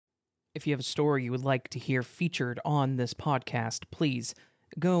If you have a story you would like to hear featured on this podcast, please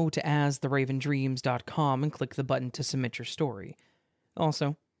go to astheravendreams.com and click the button to submit your story.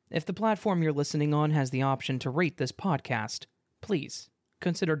 Also, if the platform you're listening on has the option to rate this podcast, please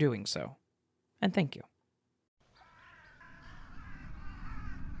consider doing so. And thank you.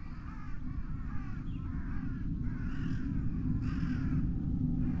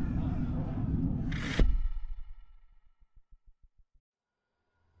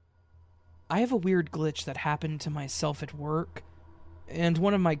 I have a weird glitch that happened to myself at work, and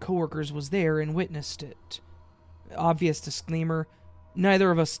one of my coworkers was there and witnessed it. Obvious disclaimer,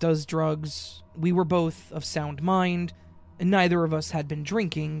 neither of us does drugs, we were both of sound mind, and neither of us had been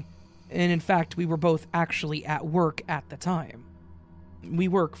drinking, and in fact we were both actually at work at the time. We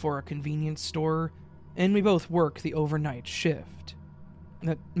work for a convenience store, and we both work the overnight shift.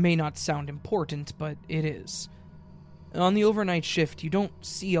 That may not sound important, but it is. On the overnight shift, you don't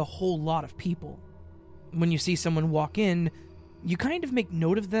see a whole lot of people. When you see someone walk in, you kind of make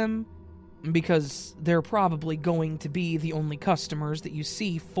note of them, because they're probably going to be the only customers that you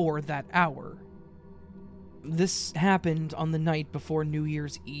see for that hour. This happened on the night before New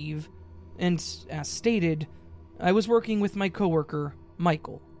Year's Eve, and as stated, I was working with my coworker,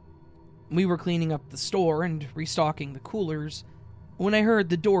 Michael. We were cleaning up the store and restocking the coolers when I heard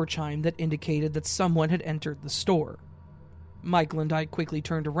the door chime that indicated that someone had entered the store. Michael and I quickly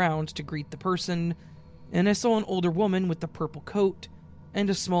turned around to greet the person, and I saw an older woman with a purple coat and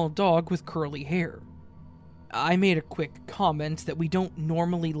a small dog with curly hair. I made a quick comment that we don't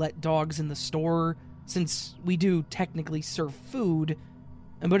normally let dogs in the store, since we do technically serve food,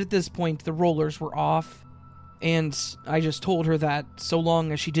 but at this point the rollers were off, and I just told her that so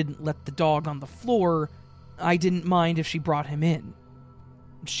long as she didn't let the dog on the floor, I didn't mind if she brought him in.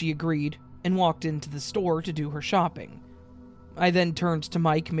 She agreed and walked into the store to do her shopping. I then turned to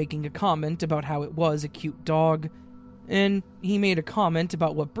Mike, making a comment about how it was a cute dog, and he made a comment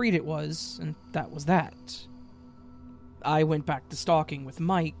about what breed it was, and that was that. I went back to stalking with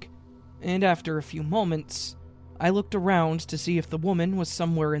Mike, and after a few moments, I looked around to see if the woman was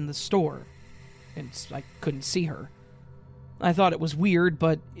somewhere in the store, and I couldn't see her. I thought it was weird,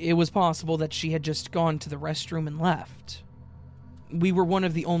 but it was possible that she had just gone to the restroom and left. We were one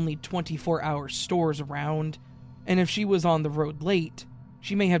of the only 24-hour stores around, and if she was on the road late,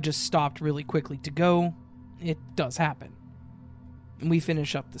 she may have just stopped really quickly to go. It does happen. We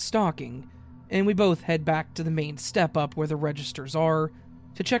finish up the stocking, and we both head back to the main step-up where the registers are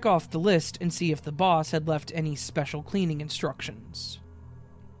to check off the list and see if the boss had left any special cleaning instructions.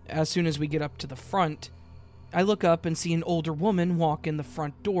 As soon as we get up to the front, I look up and see an older woman walk in the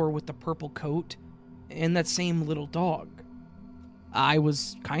front door with the purple coat and that same little dog. I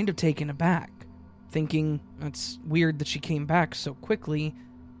was kind of taken aback, thinking it's weird that she came back so quickly,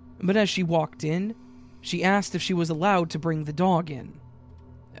 but as she walked in, she asked if she was allowed to bring the dog in.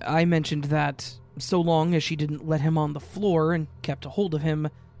 I mentioned that, so long as she didn't let him on the floor and kept a hold of him,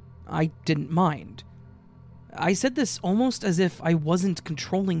 I didn't mind. I said this almost as if I wasn't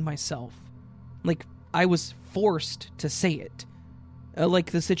controlling myself, like I was forced to say it,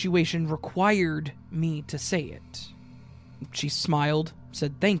 like the situation required me to say it. She smiled,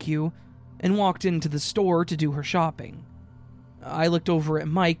 said thank you, and walked into the store to do her shopping. I looked over at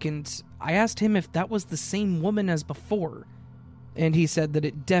Mike and I asked him if that was the same woman as before, and he said that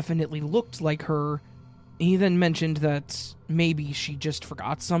it definitely looked like her. He then mentioned that maybe she just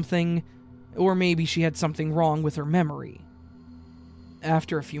forgot something, or maybe she had something wrong with her memory.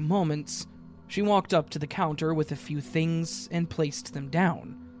 After a few moments, she walked up to the counter with a few things and placed them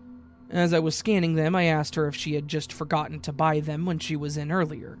down. As I was scanning them, I asked her if she had just forgotten to buy them when she was in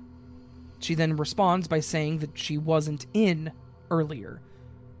earlier. She then responds by saying that she wasn't in earlier,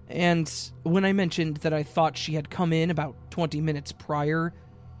 and when I mentioned that I thought she had come in about 20 minutes prior,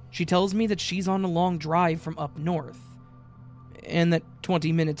 she tells me that she's on a long drive from up north, and that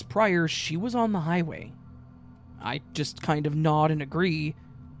 20 minutes prior she was on the highway. I just kind of nod and agree,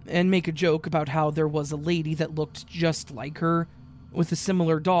 and make a joke about how there was a lady that looked just like her, with a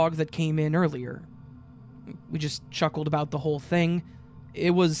similar dog that came in earlier. We just chuckled about the whole thing.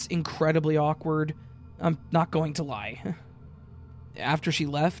 It was incredibly awkward, I'm not going to lie. After she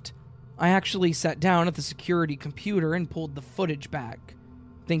left, I actually sat down at the security computer and pulled the footage back,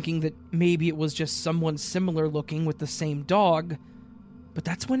 thinking that maybe it was just someone similar looking with the same dog, but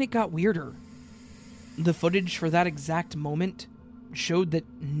that's when it got weirder. The footage for that exact moment showed that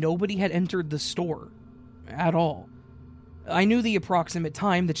nobody had entered the store at all. I knew the approximate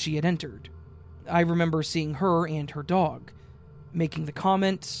time that she had entered. I remember seeing her and her dog, making the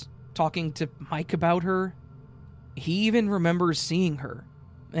comments, talking to Mike about her. He even remembers seeing her,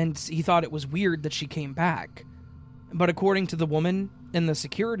 and he thought it was weird that she came back. But according to the woman in the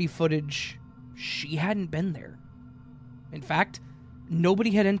security footage, she hadn't been there. In fact,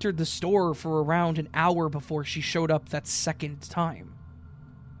 nobody had entered the store for around an hour before she showed up that second time.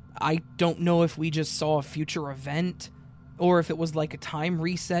 I don't know if we just saw a future event, or if it was like a time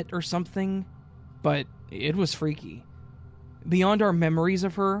reset or something, but it was freaky. Beyond our memories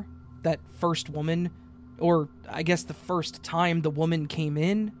of her, that first woman, or I guess the first time the woman came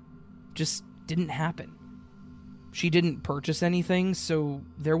in, just didn't happen. She didn't purchase anything, so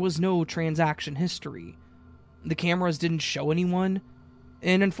there was no transaction history. The cameras didn't show anyone,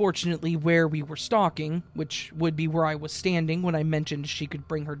 and unfortunately where we were stalking, which would be where I was standing when I mentioned she could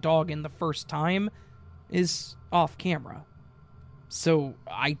bring her dog in the first time, is off camera. So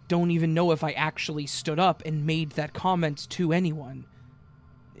I don't even know if I actually stood up and made that comment to anyone.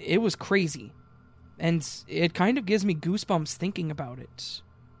 It was crazy, and it kind of gives me goosebumps thinking about it.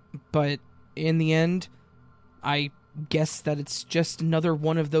 But in the end, I guess that it's just another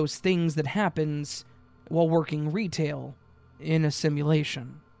one of those things that happens while working retail in a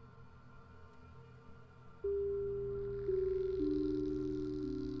simulation.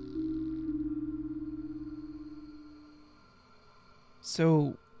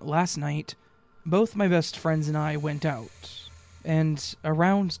 So, last night, both my best friends and I went out, and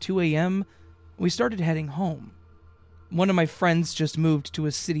around 2 a.m., we started heading home. One of my friends just moved to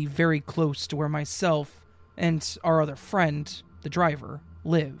a city very close to where myself and our other friend, the driver,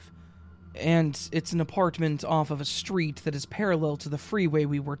 live, and it's an apartment off of a street that is parallel to the freeway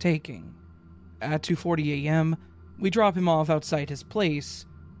we were taking. At 2:40 a.m., we drop him off outside his place,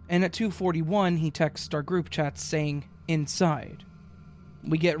 and at 2:41 he texts our group chat saying, "Inside."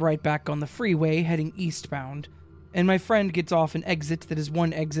 We get right back on the freeway heading eastbound, and my friend gets off an exit that is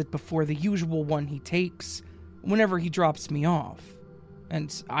one exit before the usual one he takes whenever he drops me off.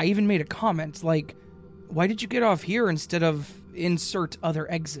 And I even made a comment like, "Why did you get off here instead of insert other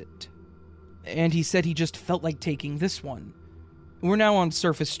exit?" And he said he just felt like taking this one. We're now on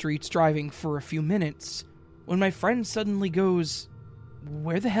surface streets driving for a few minutes when my friend suddenly goes,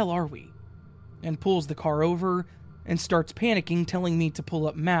 "Where the hell are we?" and pulls the car over and starts panicking, telling me to pull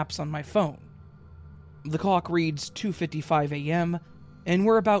up maps on my phone. The clock reads 2:55 a.m., and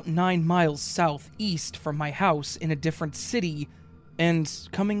we're about 9 miles southeast from my house in a different city, and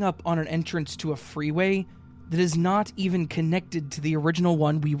coming up on an entrance to a freeway that is not even connected to the original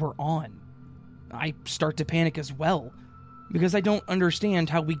one we were on. I start to panic as well, because I don't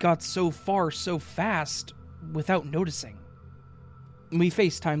understand how we got so far so fast without noticing. We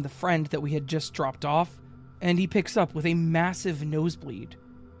FaceTime the friend that we had just dropped off, and he picks up with a massive nosebleed,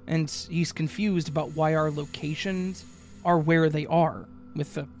 and he's confused about why our locations are where they are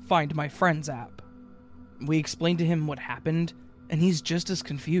with the Find My Friends app. We explain to him what happened, and he's just as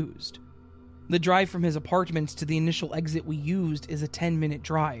confused. The drive from his apartment to the initial exit we used is a 10-minute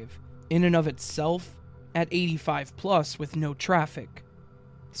drive, in and of itself, at 85 plus with no traffic.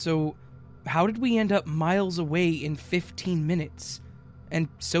 So, how did we end up miles away in 15 minutes, and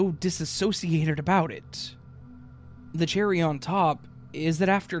so disassociated about it? The cherry on top is that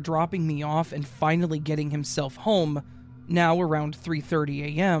after dropping me off and finally getting himself home, now around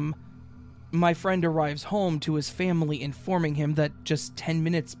 3:30 a.m., my friend arrives home to his family informing him that just 10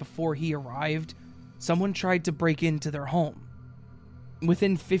 minutes before he arrived, someone tried to break into their home.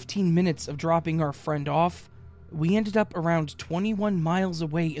 Within 15 minutes of dropping our friend off, we ended up around 21 miles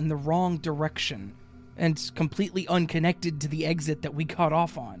away in the wrong direction, and completely unconnected to the exit that we got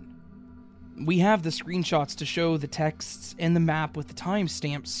off on. We have the screenshots to show the texts and the map with the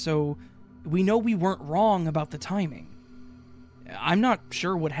timestamps, so we know we weren't wrong about the timing. I'm not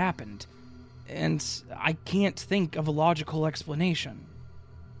sure what happened, and I can't think of a logical explanation.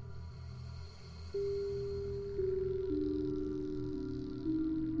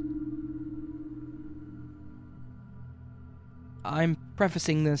 I'm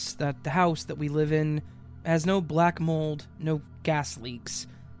prefacing this that the house that we live in has no black mold, no gas leaks,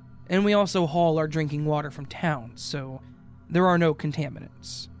 and we also haul our drinking water from town, so there are no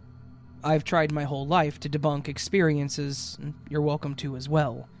contaminants. I've tried my whole life to debunk experiences, and you're welcome to as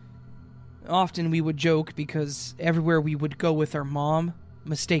well. Often we would joke because everywhere we would go with our mom,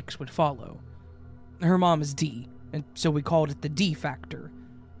 mistakes would follow. Her mom is D, and so we called it the D factor,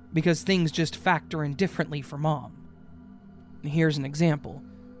 because things just factor in differently for mom. Here's an example.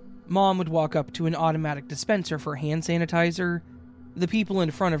 Mom would walk up to an automatic dispenser for hand sanitizer. The people in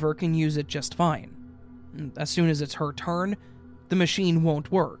front of her can use it just fine. As soon as it's her turn, the machine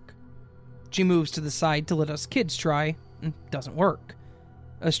won't work. She moves to the side to let us kids try, and doesn't work.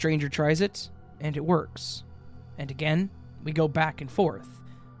 A stranger tries it, and it works. And again, we go back and forth.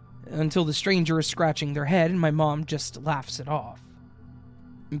 until the stranger is scratching their head and my mom just laughs it off.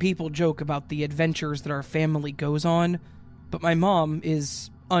 People joke about the adventures that our family goes on, but my mom is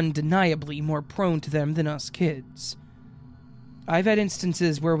undeniably more prone to them than us kids. I've had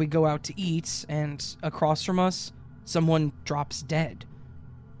instances where we go out to eat, and across from us, someone drops dead.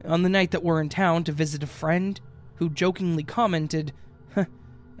 On the night that we're in town to visit a friend, who jokingly commented,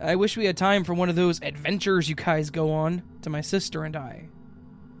 "I wish we had time for one of those adventures you guys go on," to my sister and I.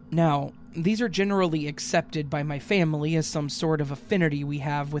 Now, these are generally accepted by my family as some sort of affinity we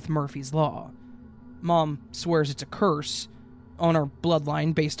have with Murphy's Law. Mom swears it's a curse on our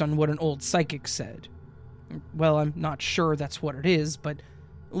bloodline based on what an old psychic said. Well, I'm not sure that's what it is, but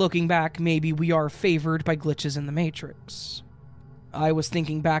looking back, maybe we are favored by glitches in the Matrix. I was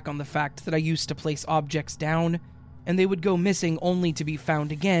thinking back on the fact that I used to place objects down, and they would go missing only to be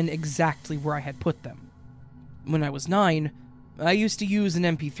found again exactly where I had put them. When I was 9, I used to use an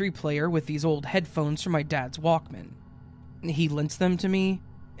MP3 player with these old headphones from my dad's Walkman. He lent them to me,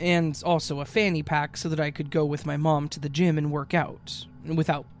 and also a fanny pack so that I could go with my mom to the gym and work out,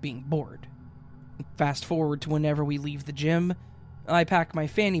 without being bored. Fast forward to whenever we leave the gym, I pack my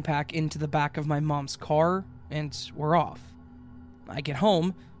fanny pack into the back of my mom's car, and we're off. I get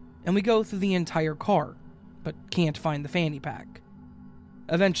home, and we go through the entire car, but can't find the fanny pack.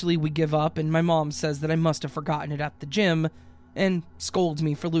 Eventually we give up, and my mom says that I must have forgotten it at the gym, and scolds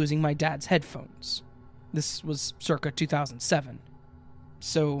me for losing my dad's headphones. This was circa 2007.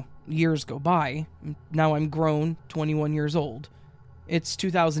 So, years go by. Now I'm grown, 21 years old. It's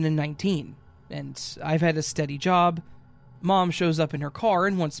 2019, and I've had a steady job. Mom shows up in her car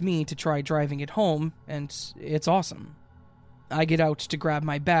and wants me to try driving it home, and it's awesome. I get out to grab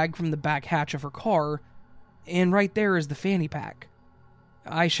my bag from the back hatch of her car, and right there is the fanny pack.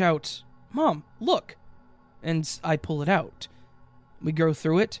 I shout, "Mom, look!" And I pull it out. We go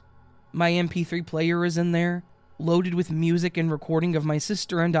through it. My MP3 player is in there, loaded with music and recording of my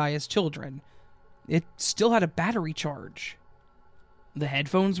sister and I as children. It still had a battery charge. The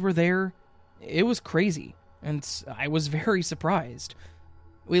headphones were there. It was crazy, and I was very surprised.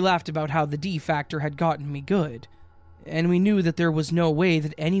 We laughed about how the D factor had gotten me good, and we knew that there was no way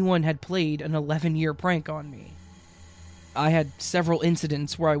that anyone had played an 11-year prank on me. I had several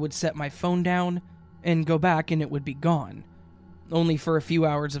incidents where I would set my phone down and go back and it would be gone, only for a few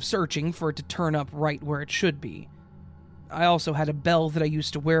hours of searching for it to turn up right where it should be. I also had a bell that I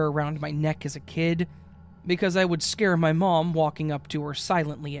used to wear around my neck as a kid, because I would scare my mom walking up to her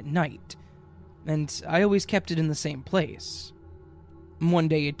silently at night, and I always kept it in the same place. One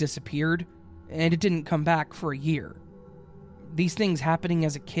day it disappeared, and it didn't come back for a year. These things happening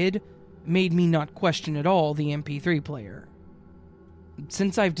as a kid made me not question at all the MP3 player.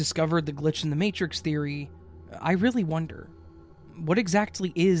 Since I've discovered the glitch in the Matrix theory, I really wonder, what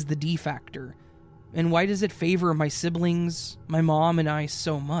exactly is the D factor, and why does it favor my siblings, my mom, and I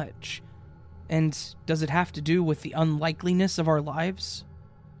so much? And does it have to do with the unlikeliness of our lives?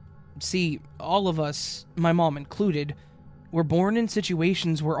 See, all of us, my mom included, were born in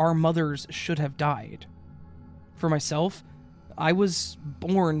situations where our mothers should have died. For myself, I was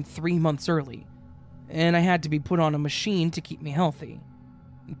born 3 months early, and I had to be put on a machine to keep me healthy.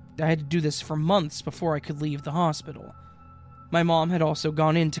 I had to do this for months before I could leave the hospital. My mom had also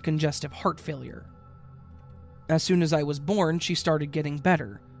gone into congestive heart failure. As soon as I was born, she started getting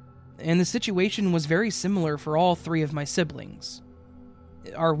better, and the situation was very similar for all 3 of my siblings.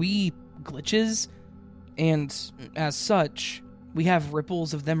 Are we glitches? And, as such, we have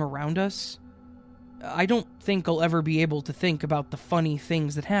ripples of them around us? I don't think I'll ever be able to think about the funny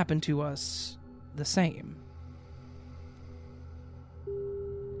things that happen to us the same.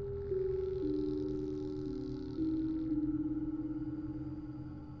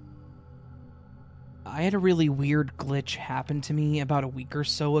 I had a really weird glitch happen to me about a week or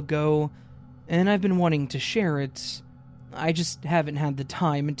so ago, and I've been wanting to share it. I just haven't had the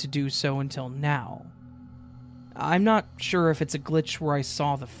time to do so until now. I'm not sure if it's a glitch where I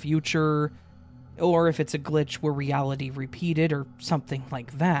saw the future, or if it's a glitch where reality repeated, or something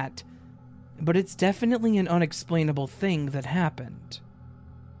like that, but it's definitely an unexplainable thing that happened.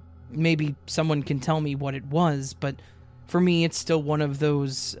 Maybe someone can tell me what it was, but for me it's still one of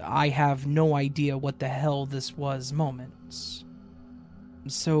those I have no idea what the hell this was moments.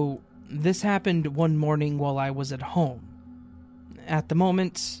 So, this happened one morning while I was at home. At the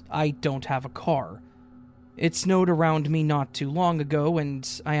moment, I don't have a car. It snowed around me not too long ago, and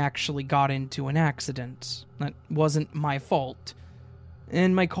I actually got into an accident. That wasn't my fault,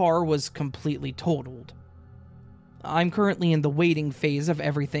 and my car was completely totaled. I'm currently in the waiting phase of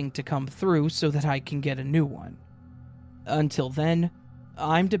everything to come through so that I can get a new one. Until then,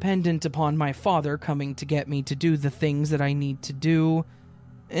 I'm dependent upon my father coming to get me to do the things that I need to do,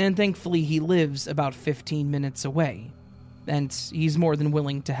 and thankfully he lives about 15 minutes away, and he's more than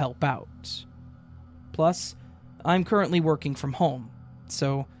willing to help out. Plus, I'm currently working from home,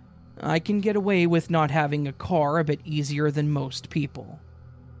 so I can get away with not having a car a bit easier than most people.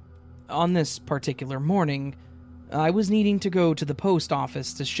 On this particular morning, I was needing to go to the post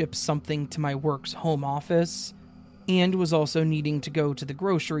office to ship something to my work's home office, and was also needing to go to the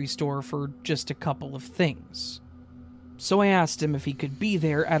grocery store for just a couple of things. So I asked him if he could be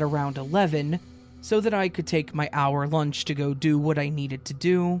there at around 11 so that I could take my hour lunch to go do what I needed to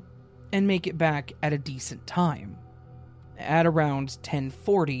do and make it back at a decent time. At around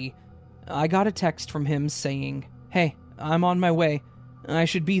 10:40, I got a text from him saying, "Hey, I'm on my way. I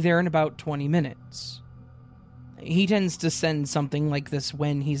should be there in about 20 minutes. He tends to send something like this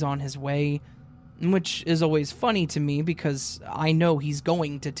when he's on his way, which is always funny to me because I know he's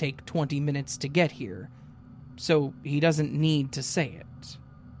going to take 20 minutes to get here, so he doesn't need to say it.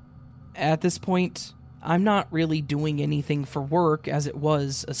 At this point, I'm not really doing anything for work as it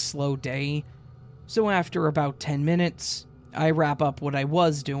was a slow day, so after about 10 minutes, I wrap up what I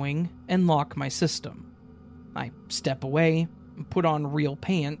was doing and lock my system. I step away, put on real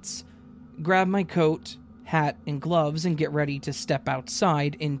pants, grab my coat, hat, and gloves and get ready to step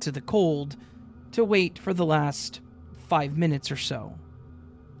outside into the cold to wait for the last 5 minutes or so.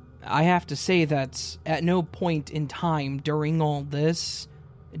 I have to say that at no point in time during all this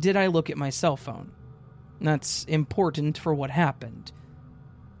did I look at my cell phone. That's important for what happened.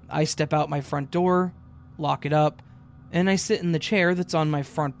 I step out my front door, lock it up, and I sit in the chair that's on my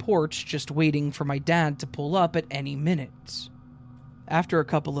front porch just waiting for my dad to pull up at any minute. After a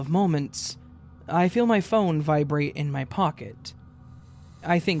couple of moments, I feel my phone vibrate in my pocket.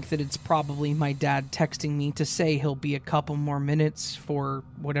 I think that it's probably my dad texting me to say he'll be a couple more minutes for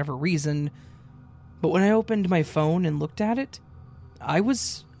whatever reason, but when I opened my phone and looked at it, I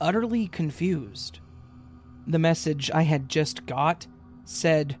was utterly confused. The message I had just got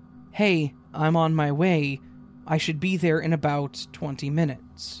said, "Hey, I'm on my way. I should be there in about 20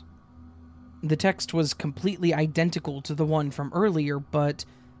 minutes. The text was completely identical to the one from earlier, but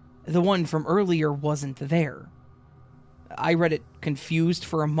the one from earlier wasn't there. I read it confused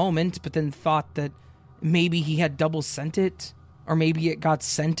for a moment, but then thought that maybe he had double sent it, or maybe it got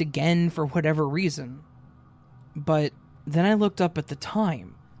sent again for whatever reason. But then I looked up at the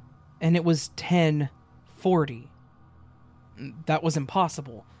time, and it was 10:40. That was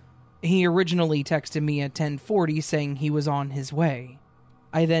impossible. He originally texted me at 10:40 saying he was on his way.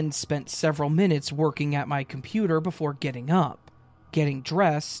 I then spent several minutes working at my computer before getting up, getting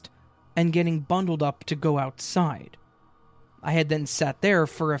dressed, and getting bundled up to go outside. I had then sat there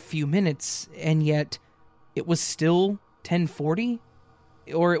for a few minutes, and yet it was still 10:40?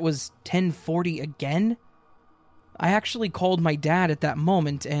 Or it was 10:40 again? I actually called my dad at that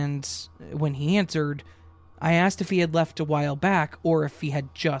moment, and when he answered, I asked if he had left a while back or if he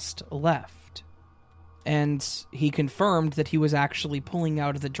had just left. And he confirmed that he was actually pulling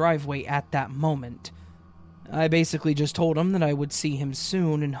out of the driveway at that moment. I basically just told him that I would see him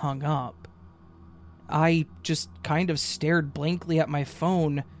soon and hung up. I just kind of stared blankly at my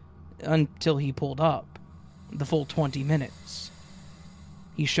phone until he pulled up, the full 20 minutes.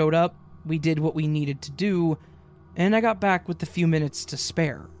 He showed up, we did what we needed to do, and I got back with the few minutes to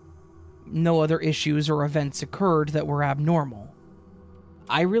spare. No other issues or events occurred that were abnormal.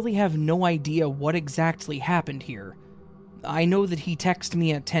 I really have no idea what exactly happened here. I know that he texted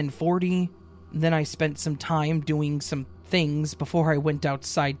me at 10:40, then I spent some time doing some things before I went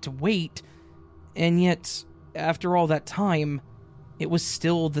outside to wait, and yet, after all that time, it was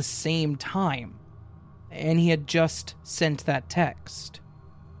still the same time, and he had just sent that text.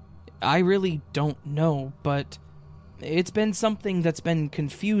 I really don't know, but it's been something that's been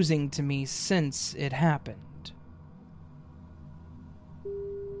confusing to me since it happened.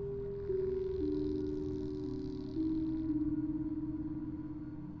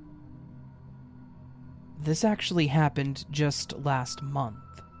 This actually happened just last month.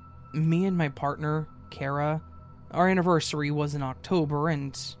 Me and my partner, Kara, our anniversary was in October,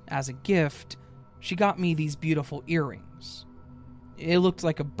 and as a gift, she got me these beautiful earrings. It looked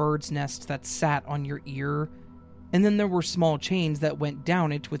like a bird's nest that sat on your ear, and then there were small chains that went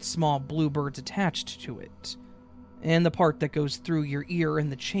down it with small bluebirds attached to it, and the part that goes through your ear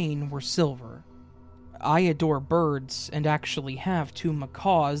and the chain were silver. I adore birds and actually have 2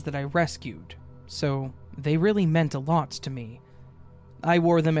 macaws that I rescued, so they really meant a lot to me. I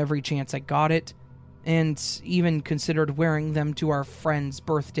wore them every chance I got it, and even considered wearing them to our friend's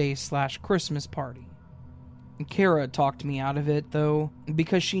birthday/Christmas party. Kara talked me out of it, though,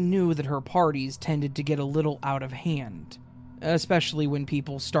 because she knew that her parties tended to get a little out of hand, especially when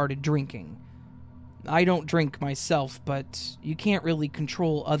people started drinking. I don't drink myself, but you can't really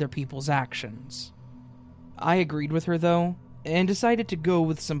control other people's actions. I agreed with her, though, and decided to go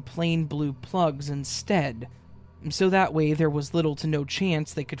with some plain blue plugs instead, so that way there was little to no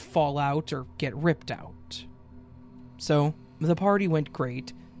chance they could fall out or get ripped out. So, the party went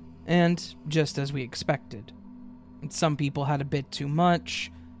great, and just as we expected. Some people had a bit too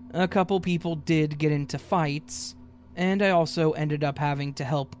much, a couple people did get into fights, and I also ended up having to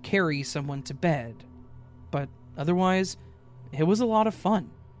help carry someone to bed. But otherwise, it was a lot of fun.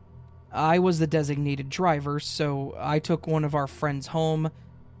 I was the designated driver, so I took one of our friends home,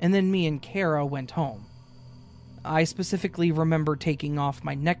 and then me and Kara went home. I specifically remember taking off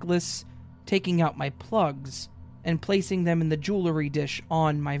my necklace, taking out my plugs, and placing them in the jewelry dish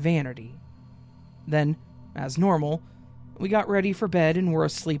on my vanity. Then, as normal, we got ready for bed and were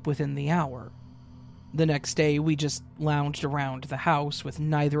asleep within the hour. The next day, we just lounged around the house with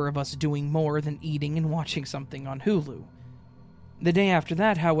neither of us doing more than eating and watching something on Hulu. The day after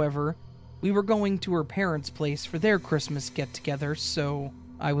that, however, we were going to her parents' place for their Christmas get-together, so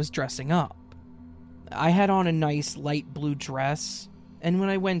I was dressing up. I had on a nice light blue dress, and when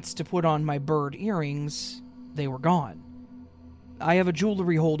I went to put on my bird earrings, they were gone. I have a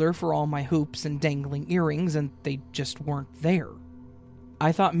jewelry holder for all my hoops and dangling earrings, and they just weren't there.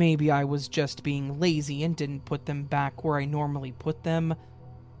 I thought maybe I was just being lazy and didn't put them back where I normally put them,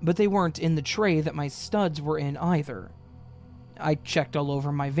 but they weren't in the tray that my studs were in either. I checked all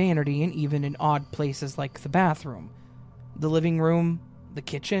over my vanity and even in odd places like the bathroom, the living room, the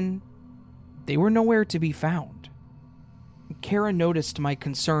kitchen. They were nowhere to be found. Kara noticed my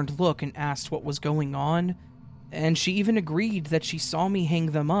concerned look and asked what was going on, and she even agreed that she saw me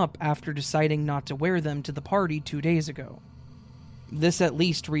hang them up after deciding not to wear them to the party 2 days ago. This at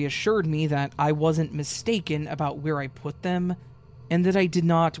least reassured me that I wasn't mistaken about where I put them, and that I did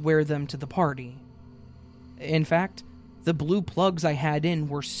not wear them to the party. In fact, the blue plugs I had in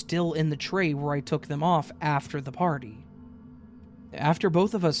were still in the tray where I took them off after the party. After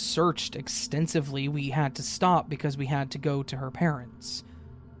both of us searched extensively, we had to stop because we had to go to her parents.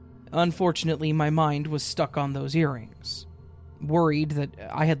 Unfortunately, my mind was stuck on those earrings, worried that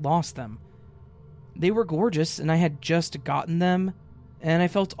I had lost them. They were gorgeous, and I had just gotten them, and I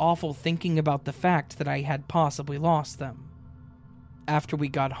felt awful thinking about the fact that I had possibly lost them. After we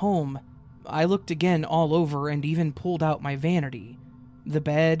got home, I looked again all over and even pulled out my vanity, the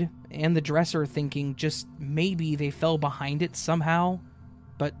bed, and the dresser, thinking just maybe they fell behind it somehow,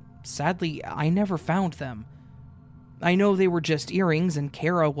 but sadly, I never found them. I know they were just earrings and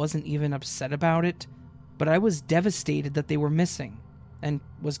Kara wasn't even upset about it, but I was devastated that they were missing, and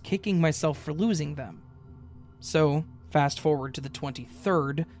was kicking myself for losing them. So, fast forward to the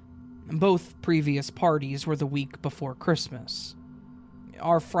 23rd, both previous parties were the week before Christmas.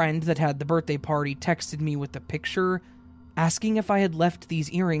 Our friend that had the birthday party texted me with a picture, asking if I had left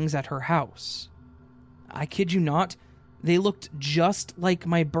these earrings at her house. I kid you not, they looked just like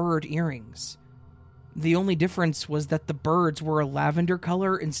my bird earrings. The only difference was that the birds were a lavender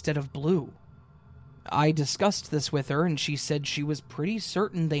color instead of blue. I discussed this with her, and she said she was pretty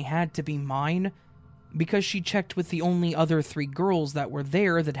certain they had to be mine, because she checked with the only other 3 girls that were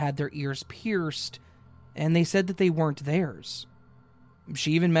there that had their ears pierced, and they said that they weren't theirs.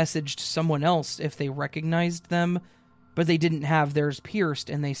 She even messaged someone else if they recognized them, but they didn't have theirs pierced,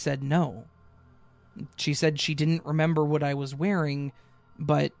 and they said no. She said she didn't remember what I was wearing,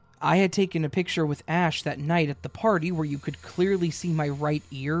 but I had taken a picture with Ash that night at the party where you could clearly see my right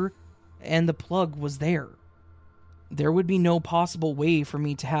ear, and the plug was there. There would be no possible way for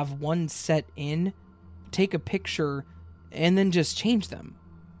me to have one set in, take a picture, and then just change them.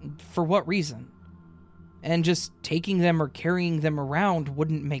 For what reason? And just taking them or carrying them around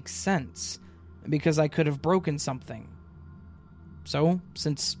wouldn't make sense, because I could have broken something. So,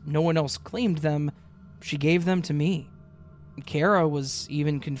 since no one else claimed them, she gave them to me. Kara was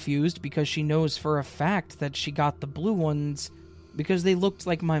even confused because she knows for a fact that she got the blue ones because they looked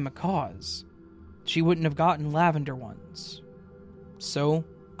like my macaws. She wouldn't have gotten lavender ones. So,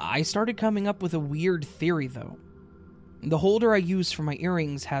 I started coming up with a weird theory though. The holder I use for my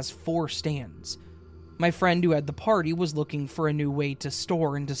earrings has 4 stands. My friend who had the party was looking for a new way to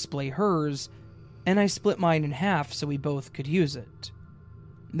store and display hers, and I split mine in half so we both could use it.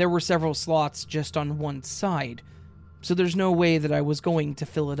 There were several slots just on one side, so there's no way that I was going to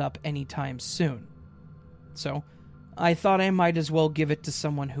fill it up anytime soon. So, I thought I might as well give it to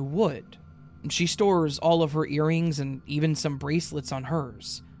someone who would. She stores all of her earrings and even some bracelets on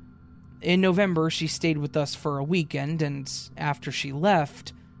hers. In November, she stayed with us for a weekend, and after she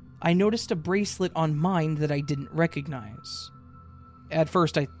left, I noticed a bracelet on mine that I didn't recognize. At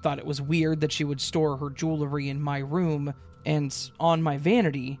first, I thought it was weird that she would store her jewelry in my room and on my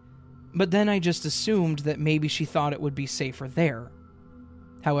vanity, but then I just assumed that maybe she thought it would be safer there.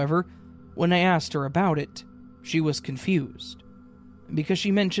 However, when I asked her about it, she was confused, because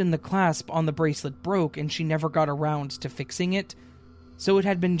she mentioned the clasp on the bracelet broke and she never got around to fixing it, so it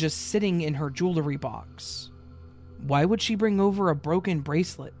had been just sitting in her jewelry box. Why would she bring over a broken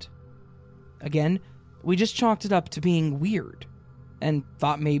bracelet? Again, we just chalked it up to being weird, and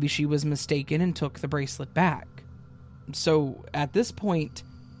thought maybe she was mistaken and took the bracelet back. So, at this point,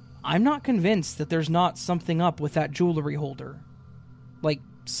 I'm not convinced that there's not something up with that jewelry holder. Like,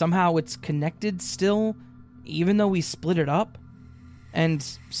 somehow it's connected still, even though we split it up? And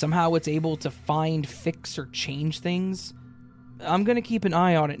somehow it's able to find, fix, or change things? I'm gonna keep an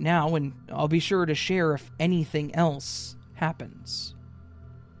eye on it now, and I'll be sure to share if anything else happens.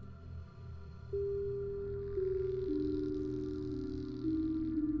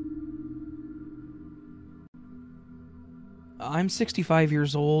 I'm 65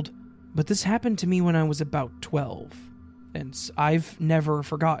 years old, but this happened to me when I was about 12, and I've never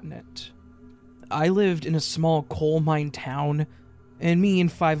forgotten it. I lived in a small coal mine town, and me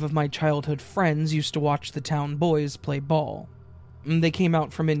and 5 of my childhood friends used to watch the town boys play ball. They came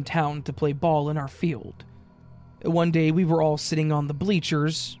out from in town to play ball in our field. One day we were all sitting on the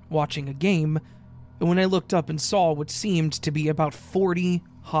bleachers, watching a game, when I looked up and saw what seemed to be about 40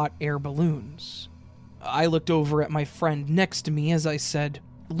 hot air balloons. I looked over at my friend next to me as I said,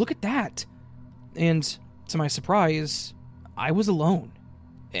 "Look at that!" And, to my surprise, I was alone.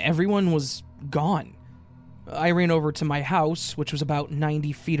 Everyone was gone. I ran over to my house, which was about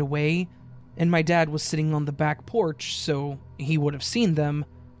 90 feet away, and my dad was sitting on the back porch, so he would have seen them,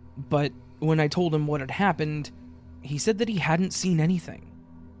 but when I told him what had happened, he said that he hadn't seen anything.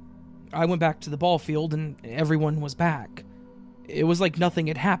 I went back to the ball field and everyone was back. It was like nothing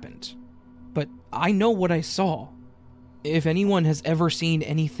had happened. But I know what I saw. If anyone has ever seen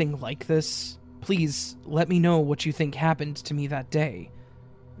anything like this, please let me know what you think happened to me that day.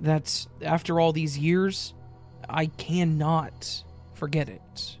 That, after all these years, I cannot forget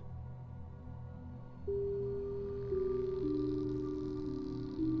it.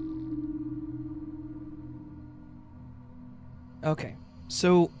 Okay,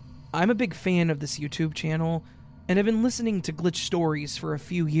 so I'm a big fan of this YouTube channel, and I've been listening to glitch stories for a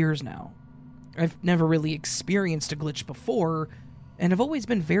few years now. I've never really experienced a glitch before, and I've always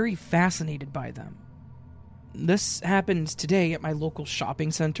been very fascinated by them. This happened today at my local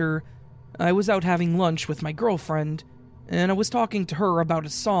shopping center. I was out having lunch with my girlfriend, and I was talking to her about a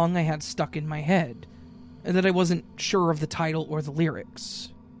song I had stuck in my head, and that I wasn't sure of the title or the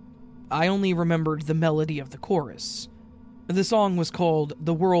lyrics. I only remembered the melody of the chorus. The song was called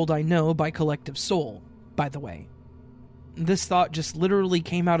 "The World I Know" by Collective Soul, by the way. This thought just literally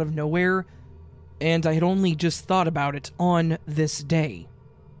came out of nowhere, and I had only just thought about it on this day.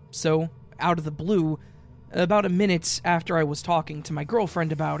 So, out of the blue, about a minute after I was talking to my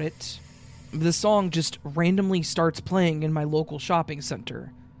girlfriend about it, the song just randomly starts playing in my local shopping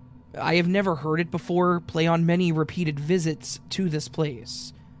center. I have never heard it before play on many repeated visits to this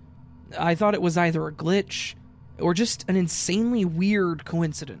place. I thought it was either a glitch, or just an insanely weird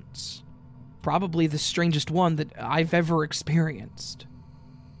coincidence. Probably the strangest one that I've ever experienced.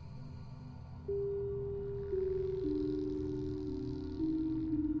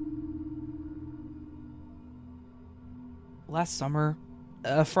 Last summer,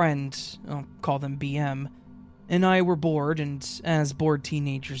 a friend, I'll call them BM, and I were bored, and as bored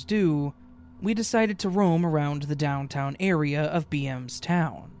teenagers do, we decided to roam around the downtown area of BM's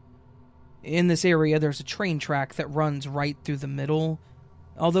town. In this area, there's a train track that runs right through the middle,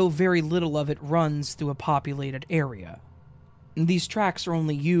 although very little of it runs through a populated area. These tracks are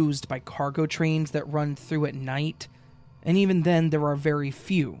only used by cargo trains that run through at night, and even then there are very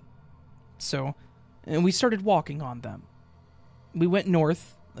few. So, we started walking on them. We went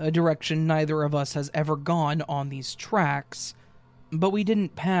north, a direction neither of us has ever gone on these tracks, but we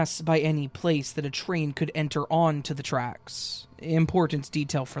didn't pass by any place that a train could enter onto the tracks. Important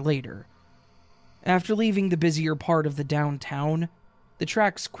detail for later. After leaving the busier part of the downtown, the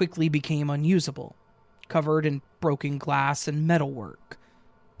tracks quickly became unusable, covered in broken glass and metalwork,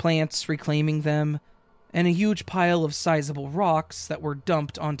 plants reclaiming them, and a huge pile of sizable rocks that were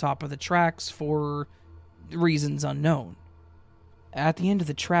dumped on top of the tracks for reasons unknown. At the end of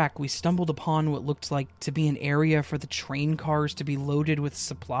the track, we stumbled upon what looked like to be an area for the train cars to be loaded with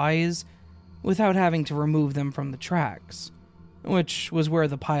supplies without having to remove them from the tracks. which was where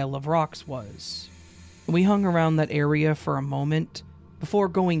the pile of rocks was. We hung around that area for a moment before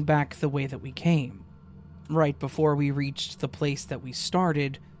going back the way that we came. Right before we reached the place that we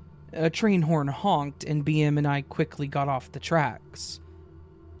started, a train horn honked and BM and I quickly got off the tracks.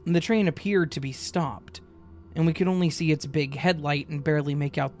 The train appeared to be stopped, and we could only see its big headlight and barely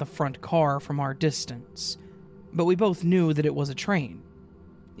make out the front car from our distance, but we both knew that it was a train.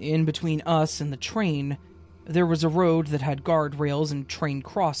 In between us and the train, there was a road that had guardrails and train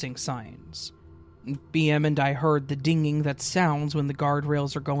crossing signs. BM and I heard the dinging that sounds when the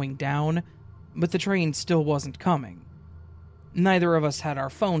guardrails are going down, but the train still wasn't coming. Neither of us had our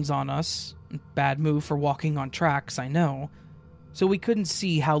phones on us, bad move for walking on tracks, I know, so we couldn't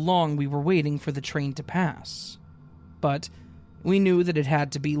see how long we were waiting for the train to pass. But we knew that it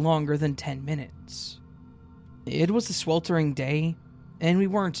had to be longer than 10 minutes. It was a sweltering day, and we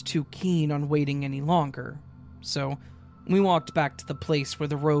weren't too keen on waiting any longer, so we walked back to the place where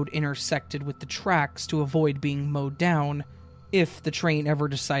the road intersected with the tracks to avoid being mowed down if the train ever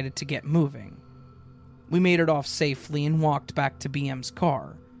decided to get moving. We made it off safely and walked back to BM's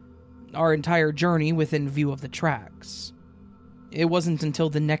car, our entire journey within view of the tracks. It wasn't until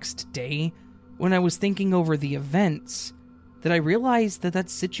the next day, when I was thinking over the events, that I realized that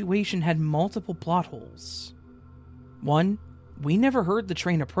situation had multiple plot holes. One, we never heard the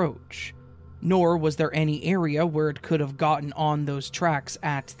train approach, nor was there any area where it could have gotten on those tracks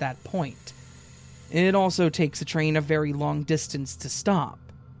at that point. It also takes a train a very long distance to stop,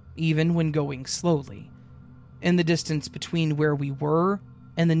 even when going slowly, and the distance between where we were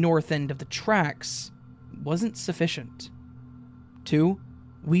and the north end of the tracks wasn't sufficient. 2,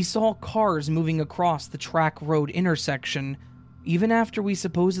 we saw cars moving across the track road intersection even after we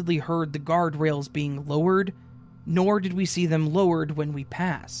supposedly heard the guardrails being lowered, nor did we see them lowered when we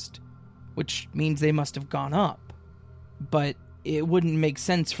passed, which means they must have gone up. But it wouldn't make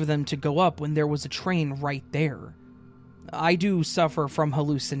sense for them to go up when there was a train right there. I do suffer from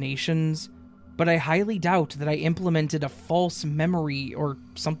hallucinations, but I highly doubt that I implemented a false memory or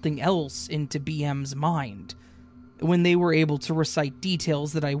something else into BM's mind when they were able to recite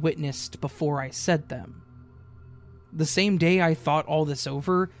details that I witnessed before I said them. The same day I thought all this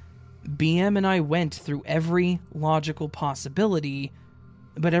over, BM and I went through every logical possibility,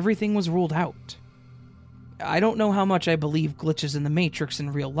 but everything was ruled out. I don't know how much I believe glitches in the Matrix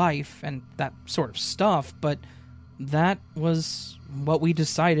in real life and that sort of stuff, but that was what we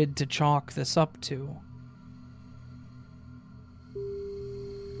decided to chalk this up to.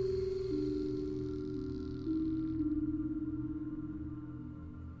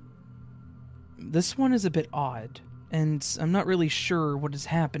 This one is a bit odd, and I'm not really sure what is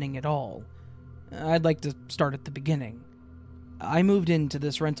happening at all. I'd like to start at the beginning. I moved into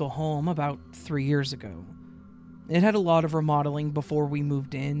this rental home about 3 years ago. It had a lot of remodeling before we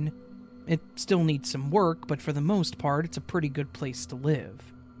moved in. It still needs some work, but for the most part, it's a pretty good place to live.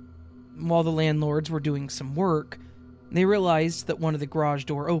 While the landlords were doing some work, they realized that one of the garage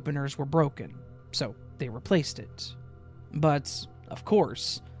door openers were broken, so they replaced it. But, of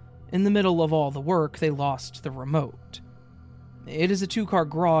course, in the middle of all the work, they lost the remote. It is a 2-car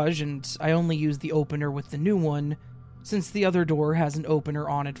garage, and I only use the opener with the new one, since the other door has an opener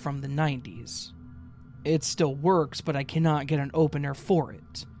on it from the 90s. It still works, but I cannot get an opener for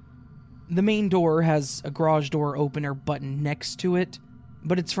it. The main door has a garage door opener button next to it,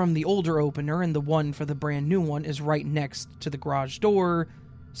 but it's from the older opener, and the one for the brand new one is right next to the garage door,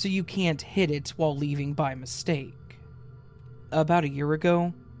 so you can't hit it while leaving by mistake. About a year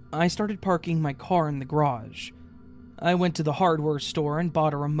ago, I started parking my car in the garage. I went to the hardware store and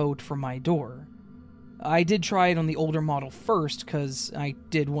bought a remote for my door. I did try it on the older model first, because I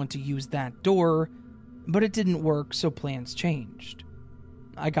did want to use that door, but it didn't work, so plans changed.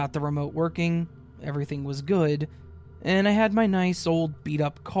 I got the remote working, everything was good, and I had my nice old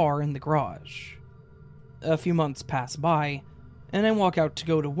beat-up car in the garage. A few months pass by, and I walk out to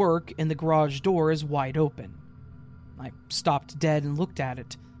go to work, and the garage door is wide open. I stopped dead and looked at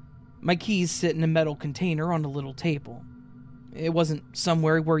it. My keys sit in a metal container on a little table. It wasn't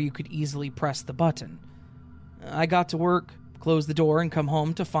somewhere where you could easily press the button. I got to work, closed the door, and come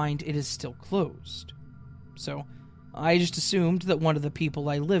home to find it is still closed. So, I just assumed that one of the people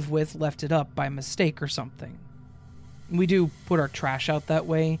I live with left it up by mistake or something. We do put our trash out that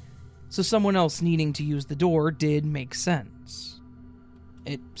way, so someone else needing to use the door did make sense.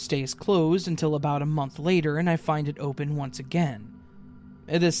 It stays closed until about a month later, and I find it open once again.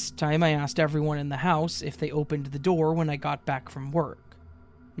 This time I asked everyone in the house if they opened the door when I got back from work.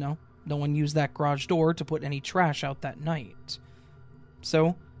 No one used that garage door to put any trash out that night.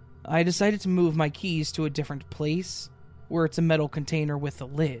 So, I decided to move my keys to a different place, where it's a metal container with a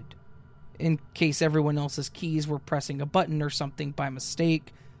lid, in case everyone else's keys were pressing a button or something by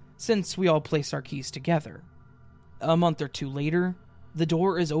mistake, since we all place our keys together. A month or two later, the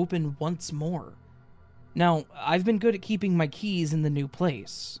door is open once more. Now, I've been good at keeping my keys in the new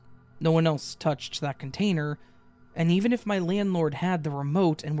place. No one else touched that container, and even if my landlord had the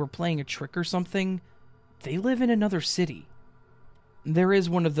remote and were playing a trick or something, they live in another city. There is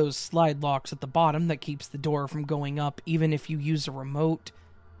one of those slide locks at the bottom that keeps the door from going up even if you use a remote,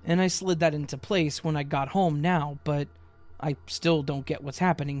 and I slid that into place when I got home now, but I still don't get what's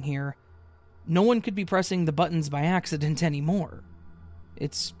happening here. No one could be pressing the buttons by accident anymore.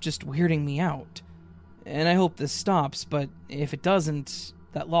 It's just weirding me out. And I hope this stops, but if it doesn't,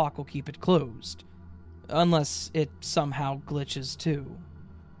 that lock will keep it closed. Unless it somehow glitches too.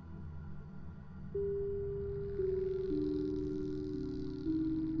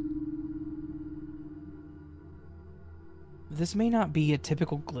 This may not be a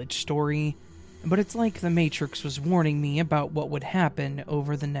typical glitch story, but it's like the Matrix was warning me about what would happen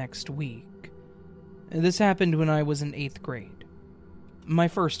over the next week. This happened when I was in 8th grade. My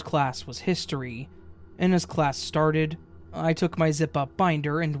first class was history, and as class started, I took my zip-up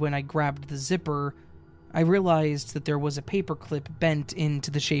binder, and when I grabbed the zipper, I realized that there was a paperclip bent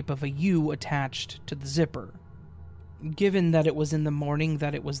into the shape of a U attached to the zipper. Given that it was in the morning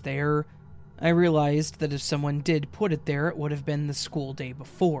that it was there, I realized that if someone did put it there, it would have been the school day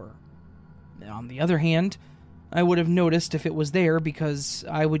before. On the other hand, I would have noticed if it was there because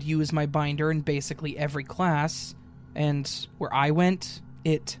I would use my binder in basically every class, and where I went,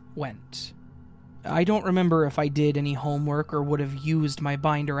 it went. I don't remember if I did any homework or would have used my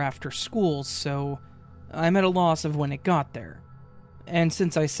binder after school, so I'm at a loss of when it got there. And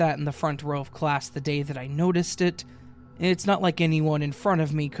since I sat in the front row of class the day that I noticed it, it's not like anyone in front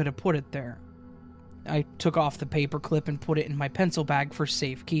of me could have put it there. I took off the paperclip and put it in my pencil bag for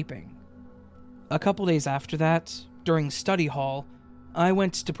safekeeping. A couple days after that, during study hall, I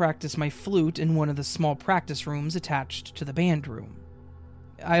went to practice my flute in one of the small practice rooms attached to the band room.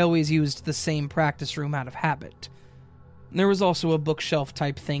 I always used the same practice room out of habit. There was also a bookshelf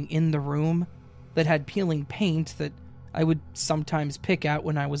type thing in the room that had peeling paint that I would sometimes pick at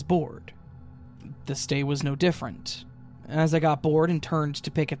when I was bored. This day was no different. As I got bored and turned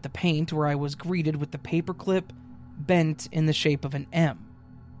to pick at the paint, where I was greeted with the paperclip bent in the shape of an M.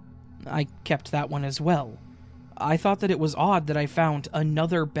 I kept that one as well. I thought that it was odd that I found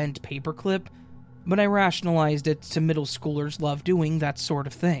another bent paperclip, but I rationalized it to middle schoolers love doing that sort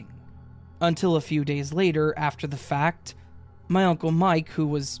of thing. Until a few days later, after the fact, my Uncle Mike, who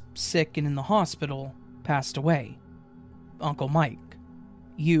was sick and in the hospital, passed away. Uncle Mike.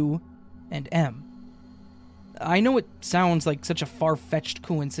 U and M. I know it sounds like such a far-fetched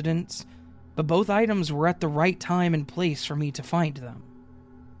coincidence, but both items were at the right time and place for me to find them.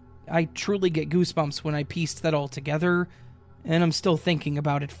 I truly get goosebumps when I pieced that all together, and I'm still thinking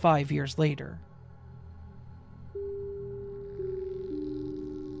about it 5 years later.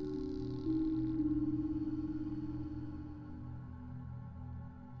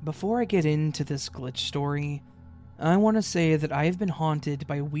 Before I get into this glitch story, I want to say that I have been haunted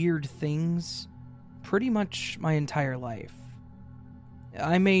by weird things pretty much my entire life.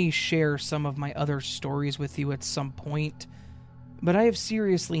 I may share some of my other stories with you at some point, but I have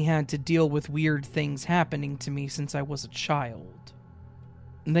seriously had to deal with weird things happening to me since I was a child.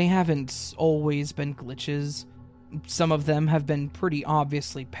 They haven't always been glitches. Some of them have been pretty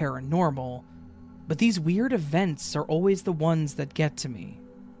obviously paranormal, but these weird events are always the ones that get to me.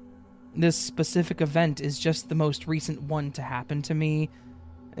 This specific event is just the most recent one to happen to me,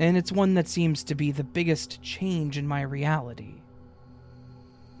 and it's one that seems to be the biggest change in my reality.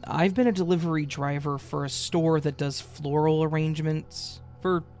 I've been a delivery driver for a store that does floral arrangements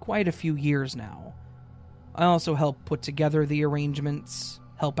for quite a few years now. I also help put together the arrangements,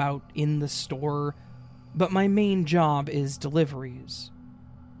 help out in the store, but my main job is deliveries.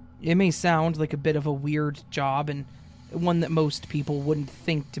 It may sound like a bit of a weird job and one that most people wouldn't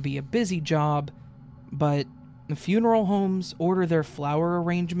think to be a busy job, but funeral homes order their flower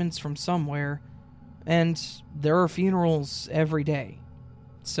arrangements from somewhere, and there are funerals every day.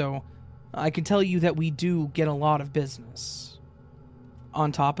 So, I can tell you that we do get a lot of business.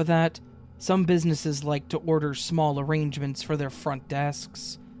 On top of that, some businesses like to order small arrangements for their front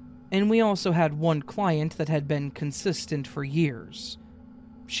desks, and we also had one client that had been consistent for years.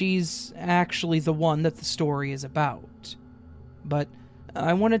 She's actually the one that the story is about. But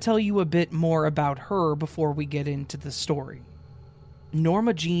I want to tell you a bit more about her before we get into the story.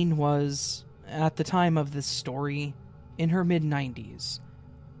 Norma Jean was, at the time of this story, in her mid-90s.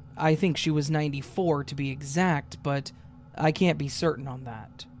 I think she was 94 to be exact, but I can't be certain on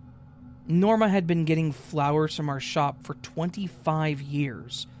that. Norma had been getting flowers from our shop for 25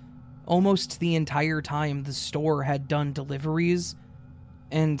 years, almost the entire time the store had done deliveries,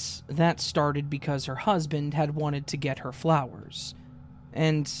 and that started because her husband had wanted to get her flowers,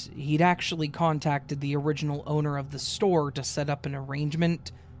 and he'd actually contacted the original owner of the store to set up an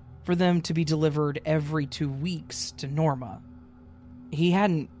arrangement for them to be delivered every 2 weeks to Norma. He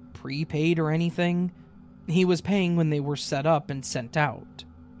hadn't prepaid or anything. He was paying when they were set up and sent out.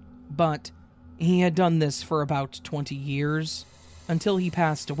 But he had done this for about 20 years, until he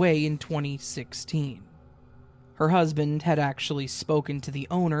passed away in 2016. Her husband had actually spoken to the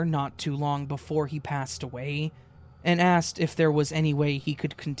owner not too long before he passed away, and asked if there was any way he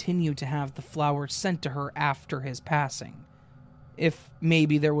could continue to have the flowers sent to her after his passing. If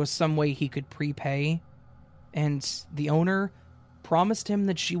maybe there was some way he could prepay, and the owner promised him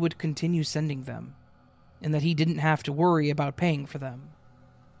that she would continue sending them, and that he didn't have to worry about paying for them.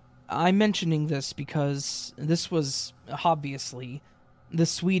 I'm mentioning this because this was, obviously, the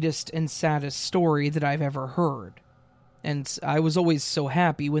sweetest and saddest story that I've ever heard, and I was always so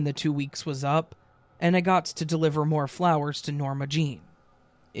happy when the 2 weeks was up, and I got to deliver more flowers to Norma Jean.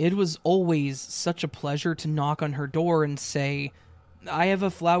 It was always such a pleasure to knock on her door and say, "I have a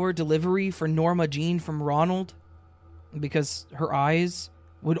flower delivery for Norma Jean from Ronald," because her eyes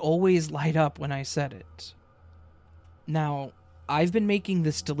would always light up when I said it. Now, I've been making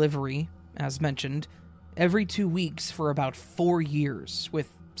this delivery, as mentioned, every 2 weeks for about 4 years,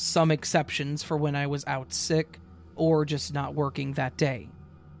 with some exceptions for when I was out sick or just not working that day.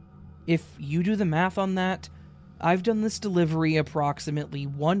 If you do the math on that, I've done this delivery approximately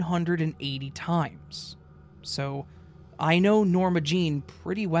 180 times. So, I know Norma Jean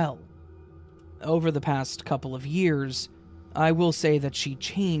pretty well. Over the past couple of years, I will say that she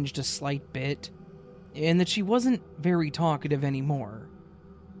changed a slight bit, and that she wasn't very talkative anymore.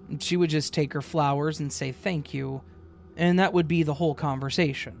 She would just take her flowers and say thank you, and that would be the whole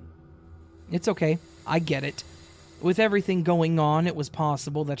conversation. It's okay, I get it. With everything going on, it was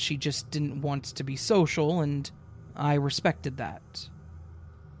possible that she just didn't want to be social, and I respected that.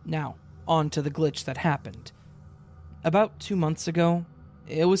 Now, on to the glitch that happened. About 2 months ago,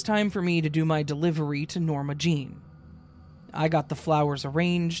 it was time for me to do my delivery to Norma Jean. I got the flowers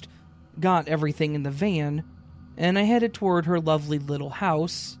arranged, got everything in the van, and I headed toward her lovely little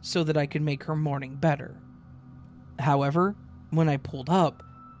house so that I could make her morning better. However, when I pulled up,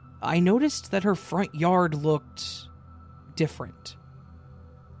 I noticed that her front yard looked different.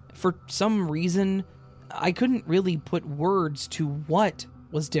 For some reason, I couldn't really put words to what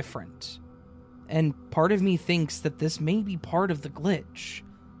was different, and part of me thinks that this may be part of the glitch.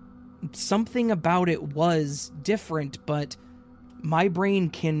 Something about it was different, but my brain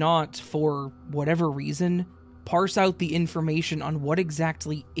cannot, for whatever reason, parse out the information on what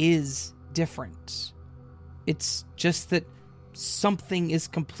exactly is different. It's just that something is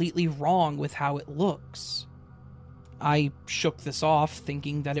completely wrong with how it looks. I shook this off,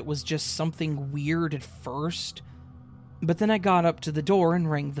 thinking that it was just something weird at first, but then I got up to the door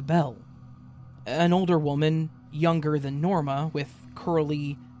and rang the bell. An older woman, younger than Norma, with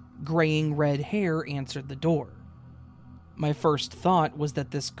curly, graying red hair, answered the door. My first thought was that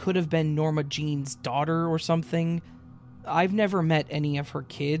this could have been Norma Jean's daughter or something. I've never met any of her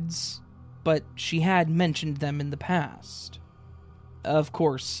kids, but she had mentioned them in the past. Of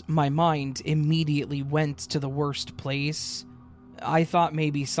course, my mind immediately went to the worst place. I thought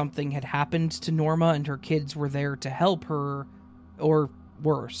maybe something had happened to Norma and her kids were there to help her, or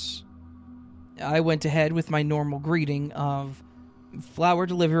worse. I went ahead with my normal greeting of flower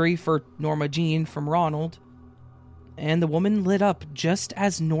delivery for Norma Jean from Ronald, and the woman lit up just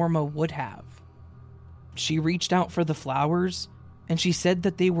as Norma would have. She reached out for the flowers, and she said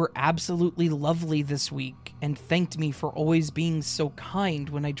that they were absolutely lovely this week and thanked me for always being so kind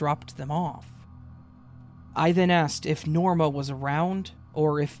when I dropped them off. I then asked if Norma was around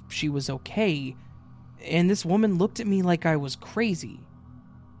or if she was okay, and this woman looked at me like I was crazy.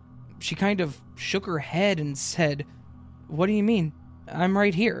 She kind of shook her head and said, "What do you mean? I'm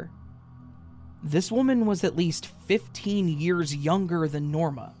right here." This woman was at least 15 years younger than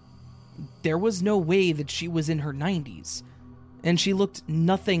Norma. There was no way that she was in her 90s, and she looked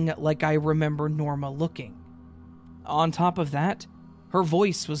nothing like I remember Norma looking. On top of that, her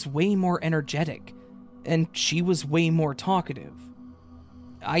voice was way more energetic, and she was way more talkative.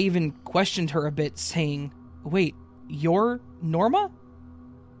 I even questioned her a bit, saying, "Wait, you're Norma?"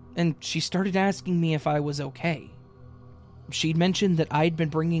 And she started asking me if I was okay. She'd mentioned that I'd been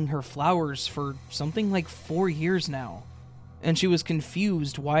bringing her flowers for something like 4 years now, and she was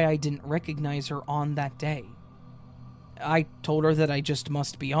confused why I didn't recognize her on that day. I told her that I just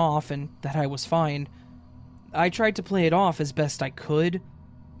must be off and that I was fine. I tried to play it off as best I could,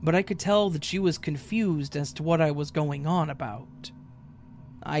 but I could tell that she was confused as to what I was going on about.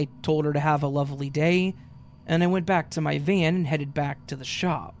 I told her to have a lovely day, and I went back to my van and headed back to the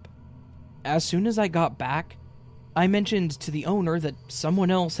shop. As soon as I got back, I mentioned to the owner that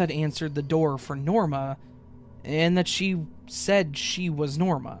someone else had answered the door for Norma, and that she said she was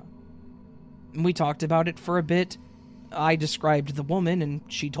Norma. We talked about it for a bit. I described the woman, and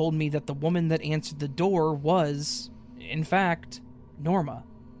she told me that the woman that answered the door was, in fact, Norma.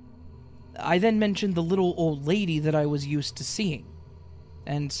 I then mentioned the little old lady that I was used to seeing,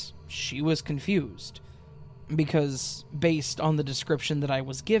 and she was confused, because based on the description that I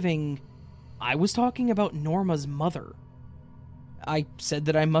was giving, I was talking about Norma's mother. I said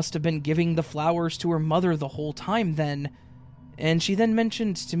that I must have been giving the flowers to her mother the whole time then, and she then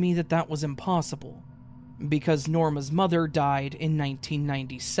mentioned to me that that was impossible, because Norma's mother died in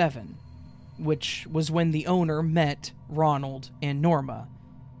 1997, which was when the owner met Ronald and Norma.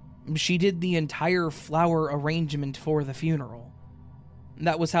 She did the entire flower arrangement for the funeral.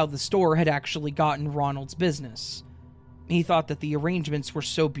 That was how the store had actually gotten Ronald's business. He thought that the arrangements were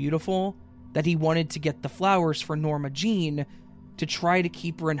so beautiful that he wanted to get the flowers for Norma Jean to try to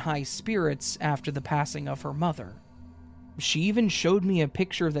keep her in high spirits after the passing of her mother. She even showed me a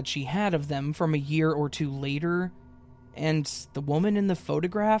picture that she had of them from a year or two later, and the woman in the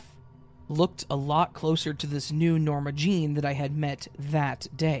photograph looked a lot closer to this new Norma Jean that I had met that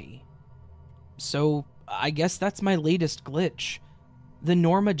day. So, I guess that's my latest glitch. The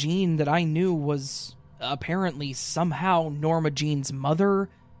Norma Jean that I knew was apparently somehow Norma Jean's mother,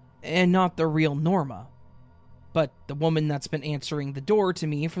 and not the real Norma. But the woman that's been answering the door to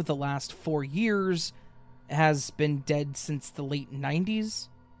me for the last 4 years has been dead since the late 90s.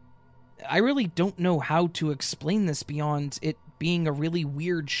 I really don't know how to explain this beyond it being a really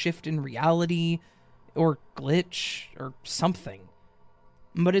weird shift in reality, or glitch, or something.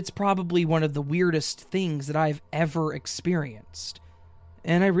 But it's probably one of the weirdest things that I've ever experienced,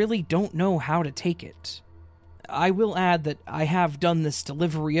 and I really don't know how to take it. I will add that I have done this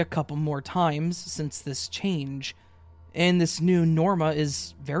delivery a couple more times since this change, and this new Norma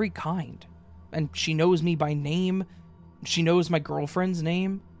is very kind. And she knows me by name, she knows my girlfriend's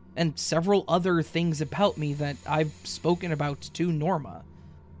name, and several other things about me that I've spoken about to Norma.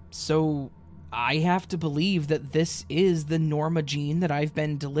 So, I have to believe that this is the Norma Jean that I've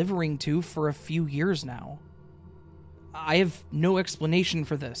been delivering to for a few years now. I have no explanation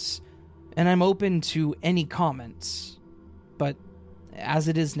for this, and I'm open to any comments. But, as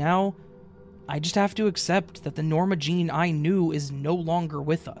it is now, I just have to accept that the Norma Jean I knew is no longer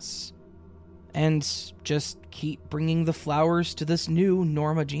with us. And just keep bringing the flowers to this new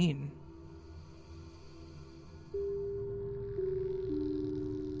Norma Jean.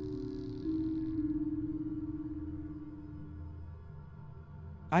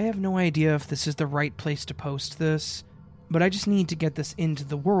 I have no idea if this is the right place to post this, but I just need to get this into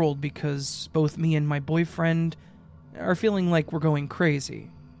the world because both me and my boyfriend are feeling like we're going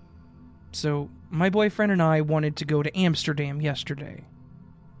crazy. So, my boyfriend and I wanted to go to Amsterdam yesterday.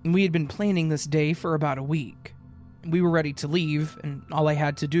 We had been planning this day for about a week. We were ready to leave, and all I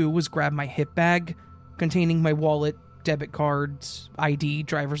had to do was grab my hip bag, containing my wallet, debit cards, ID,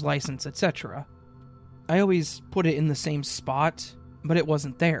 driver's license, etc. I always put it in the same spot, but it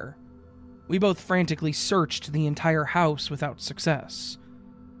wasn't there. We both frantically searched the entire house without success.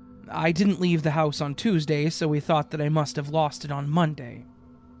 I didn't leave the house on Tuesday, so we thought that I must have lost it on Monday.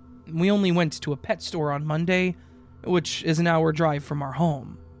 We only went to a pet store on Monday, which is an hour drive from our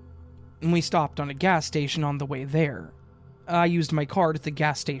home. We stopped on a gas station on the way there. I used my card at the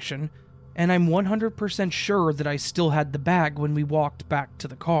gas station, and I'm 100% sure that I still had the bag when we walked back to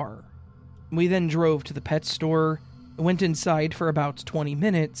the car. We then drove to the pet store, went inside for about 20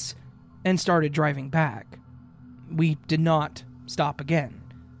 minutes, and started driving back. We did not stop again.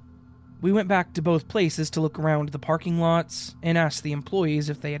 We went back to both places to look around the parking lots and ask the employees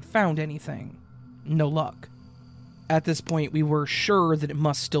if they had found anything. No luck. At this point, we were sure that it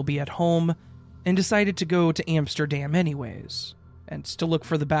must still be at home, and decided to go to Amsterdam anyways, and to look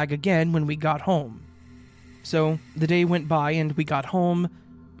for the bag again when we got home. So, the day went by and we got home.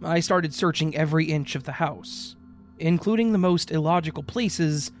 I started searching every inch of the house, including the most illogical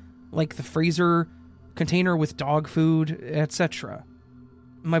places, like the freezer, container with dog food, etc.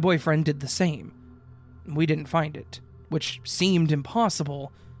 My boyfriend did the same. We didn't find it, which seemed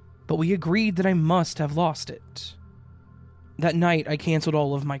impossible, but we agreed that I must have lost it. That night, I canceled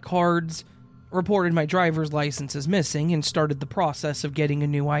all of my cards, reported my driver's license as missing, and started the process of getting a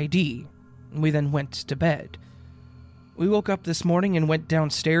new ID. We then went to bed. We woke up this morning and went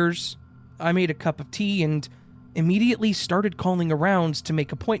downstairs. I made a cup of tea and immediately started calling around to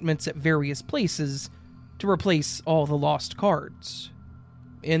make appointments at various places to replace all the lost cards.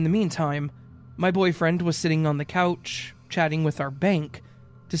 In the meantime, my boyfriend was sitting on the couch, chatting with our bank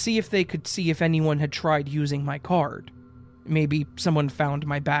to see if they could see if anyone had tried using my card. Maybe someone found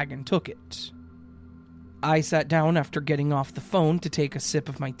my bag and took it. I sat down after getting off the phone to take a sip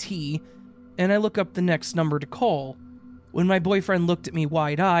of my tea, and I look up the next number to call when my boyfriend looked at me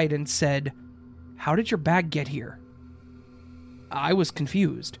wide-eyed and said, "How did your bag get here?" I was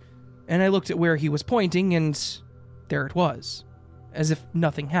confused, and I looked at where he was pointing, and there it was, as if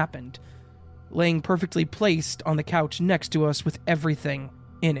nothing happened, laying perfectly placed on the couch next to us with everything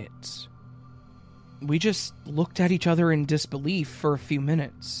in it. We just looked at each other in disbelief for a few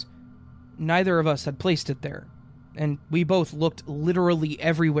minutes. Neither of us had placed it there, and we both looked literally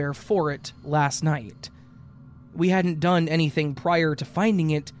everywhere for it last night. We hadn't done anything prior to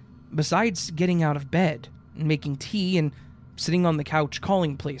finding it besides getting out of bed, making tea, and sitting on the couch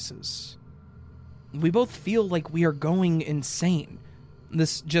calling places. We both feel like we are going insane.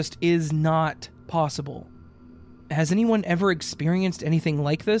 This just is not possible. Has anyone ever experienced anything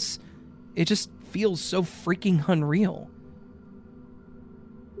like this? It just feels so freaking unreal.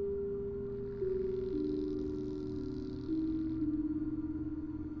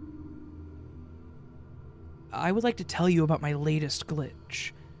 I would like to tell you about my latest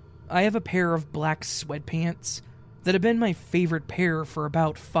glitch. I have a pair of black sweatpants that have been my favorite pair for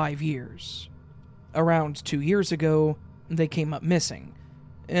about 5 years. Around 2 years ago, they came up missing,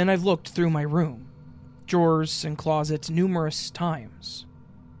 and I've looked through my room, drawers and closets numerous times.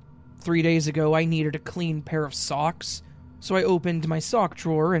 3 days ago, I needed a clean pair of socks, so I opened my sock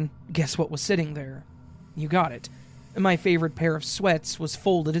drawer and guess what was sitting there? You got it. My favorite pair of sweats was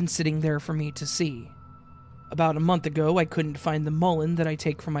folded and sitting there for me to see. About a month ago, I couldn't find the Mullen that I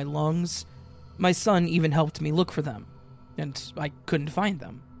take for my lungs. My son even helped me look for them, and I couldn't find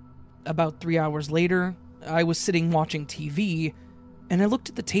them. About 3 hours later, I was sitting watching TV, and I looked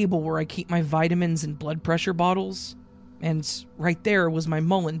at the table where I keep my vitamins and blood pressure bottles, and right there was my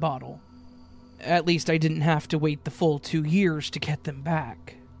Mullen bottle. At least I didn't have to wait the full 2 years to get them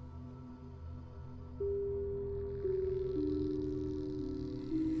back.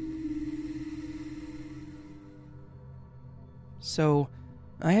 So,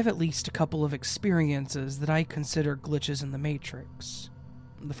 I have at least a couple of experiences that I consider glitches in the Matrix.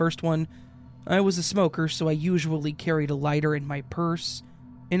 The first one, I was a smoker, so I usually carried a lighter in my purse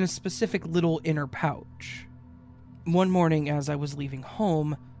in a specific little inner pouch. One morning as I was leaving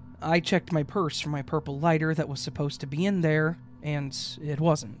home, I checked my purse for my purple lighter that was supposed to be in there, and it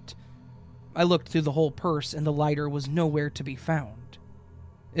wasn't. I looked through the whole purse and the lighter was nowhere to be found.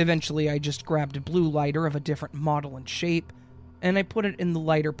 Eventually, I just grabbed a blue lighter of a different model and shape, and I put it in the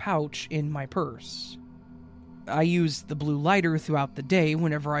lighter pouch in my purse. I used the blue lighter throughout the day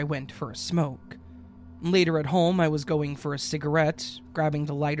whenever I went for a smoke. Later at home, I was going for a cigarette, grabbing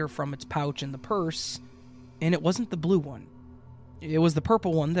the lighter from its pouch in the purse, and it wasn't the blue one. It was the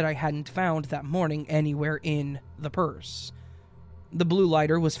purple one that I hadn't found that morning anywhere in the purse. The blue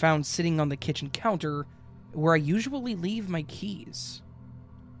lighter was found sitting on the kitchen counter, where I usually leave my keys.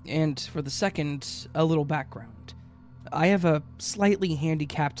 And for the second, a little background. I have a slightly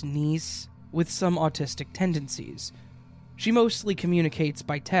handicapped niece with some autistic tendencies. She mostly communicates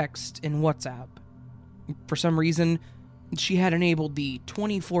by text and WhatsApp. For some reason, she had enabled the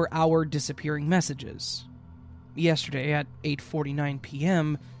 24-hour disappearing messages. Yesterday at 8:49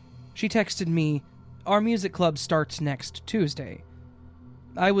 p.m., she texted me, "Our music club starts next Tuesday."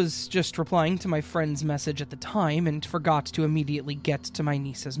 I was just replying to my friend's message at the time and forgot to immediately get to my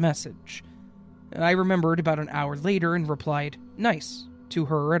niece's message. I remembered about an hour later and replied, "Nice," to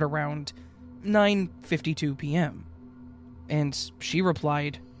her at around 9:52 p.m. And she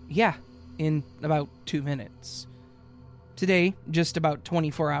replied, "Yeah," in about 2 minutes. Today, just about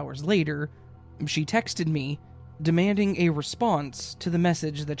 24 hours later, she texted me, demanding a response to the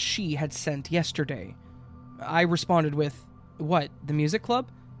message that she had sent yesterday. I responded with, "What, the music club?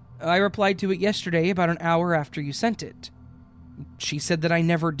 I replied to it yesterday about an hour after you sent it." She said that I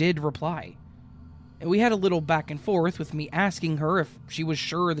never did reply. We had a little back and forth with me asking her if she was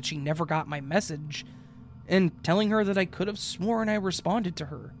sure that she never got my message, and telling her that I could have sworn I responded to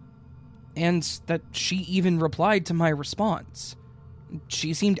her, and that she even replied to my response.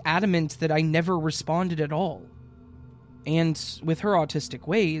 She seemed adamant that I never responded at all. And with her autistic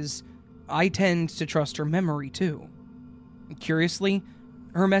ways, I tend to trust her memory too. Curiously,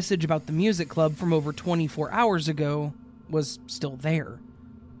 her message about the music club from over 24 hours ago was still there,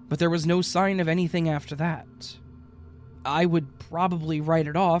 but there was no sign of anything after that. I would probably write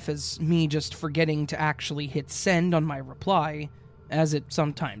it off as me just forgetting to actually hit send on my reply, as it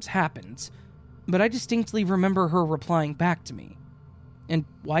sometimes happens, but I distinctly remember her replying back to me. And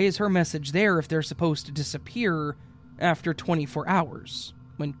why is her message there if they're supposed to disappear after 24 hours,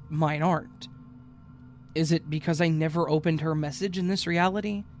 when mine aren't? Is it because I never opened her message in this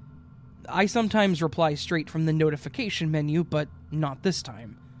reality? I sometimes reply straight from the notification menu, but not this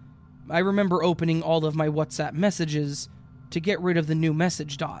time. I remember opening all of my WhatsApp messages to get rid of the new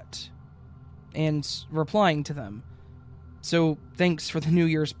message dot, and replying to them. So, thanks for the New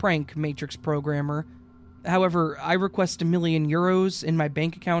Year's prank, Matrix programmer. However, I request €1 million in my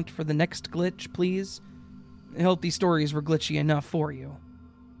bank account for the next glitch, please. I hope these stories were glitchy enough for you.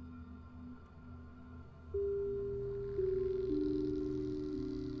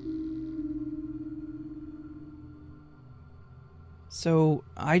 So,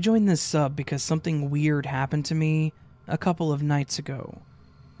 I joined this sub because something weird happened to me a couple of nights ago,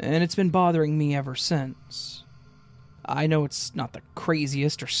 and it's been bothering me ever since. I know it's not the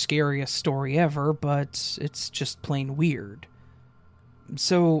craziest or scariest story ever, but it's just plain weird.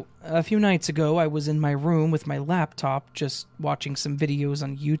 So, a few nights ago, I was in my room with my laptop just watching some videos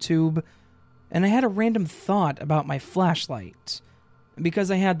on YouTube, and I had a random thought about my flashlight,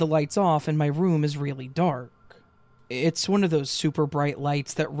 because I had the lights off and my room is really dark. It's one of those super bright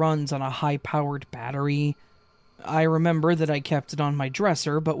lights that runs on a high-powered battery. I remember that I kept it on my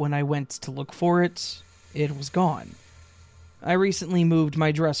dresser, but when I went to look for it, it was gone. I recently moved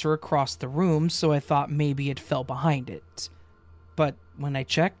my dresser across the room, so I thought maybe it fell behind it. But when I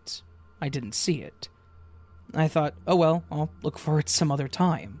checked, I didn't see it. I thought, oh well, I'll look for it some other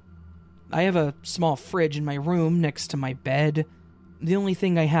time. I have a small fridge in my room next to my bed. The only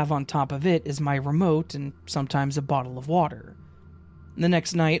thing I have on top of it is my remote and sometimes a bottle of water. The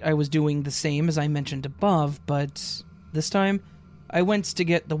next night, I was doing the same as I mentioned above, but this time, I went to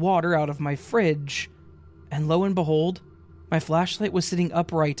get the water out of my fridge, and lo and behold, my flashlight was sitting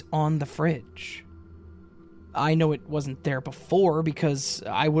upright on the fridge. I know it wasn't there before because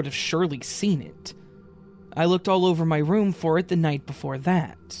I would have surely seen it. I looked all over my room for it the night before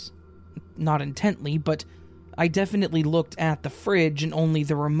that. Not intently, but I definitely looked at the fridge and only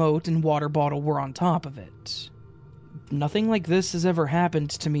the remote and water bottle were on top of it. Nothing like this has ever happened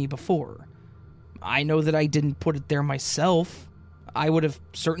to me before. I know that I didn't put it there myself. I would have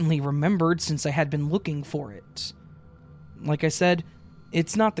certainly remembered since I had been looking for it. Like I said,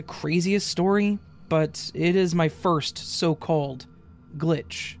 it's not the craziest story, but it is my first so-called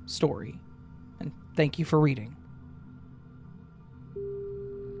glitch story. And thank you for reading.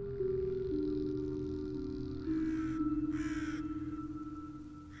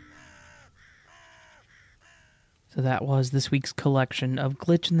 So that was this week's collection of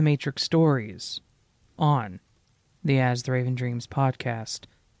Glitch in the Matrix stories on the As the Raven Dreams podcast.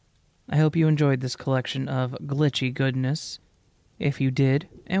 I hope you enjoyed this collection of glitchy goodness. If you did,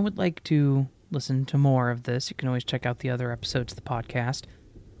 and would like to listen to more of this, you can always check out the other episodes of the podcast,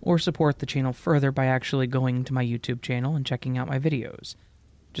 or support the channel further by actually going to my YouTube channel and checking out my videos.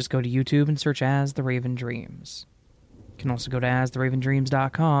 Just go to YouTube and search As the Raven Dreams. You can also go to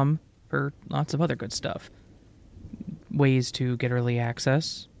astheravendreams.com for lots of other good stuff. Ways to get early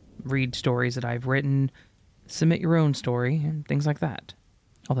access, read stories that I've written, submit your own story, and things like that.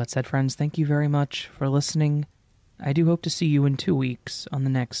 All that said, friends, thank you very much for listening. I do hope to see you in 2 weeks on the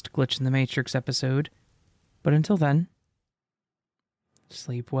next Glitch in the Matrix episode. But until then,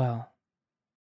 sleep well.